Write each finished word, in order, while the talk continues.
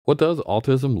What does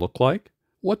autism look like?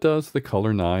 What does the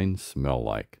color 9 smell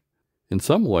like? In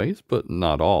some ways, but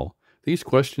not all, these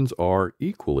questions are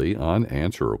equally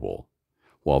unanswerable.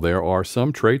 While there are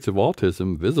some traits of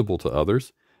autism visible to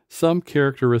others, some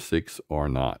characteristics are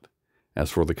not.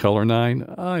 As for the color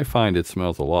 9, I find it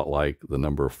smells a lot like the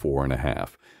number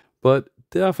 4.5, but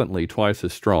definitely twice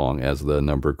as strong as the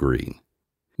number green.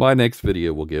 My next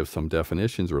video will give some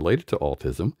definitions related to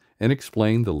autism and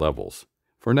explain the levels.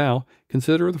 For now,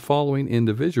 consider the following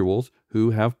individuals who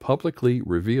have publicly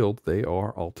revealed they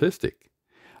are autistic.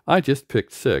 I just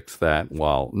picked 6 that,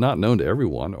 while not known to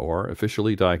everyone, are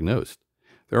officially diagnosed.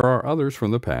 There are others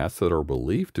from the past that are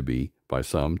believed to be, by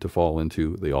some, to fall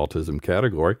into the autism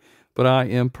category, but I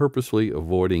am purposely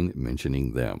avoiding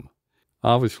mentioning them.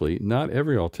 Obviously, not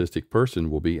every autistic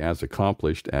person will be as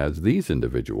accomplished as these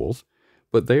individuals,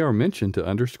 but they are mentioned to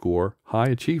underscore high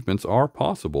achievements are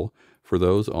possible for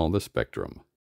those on the spectrum.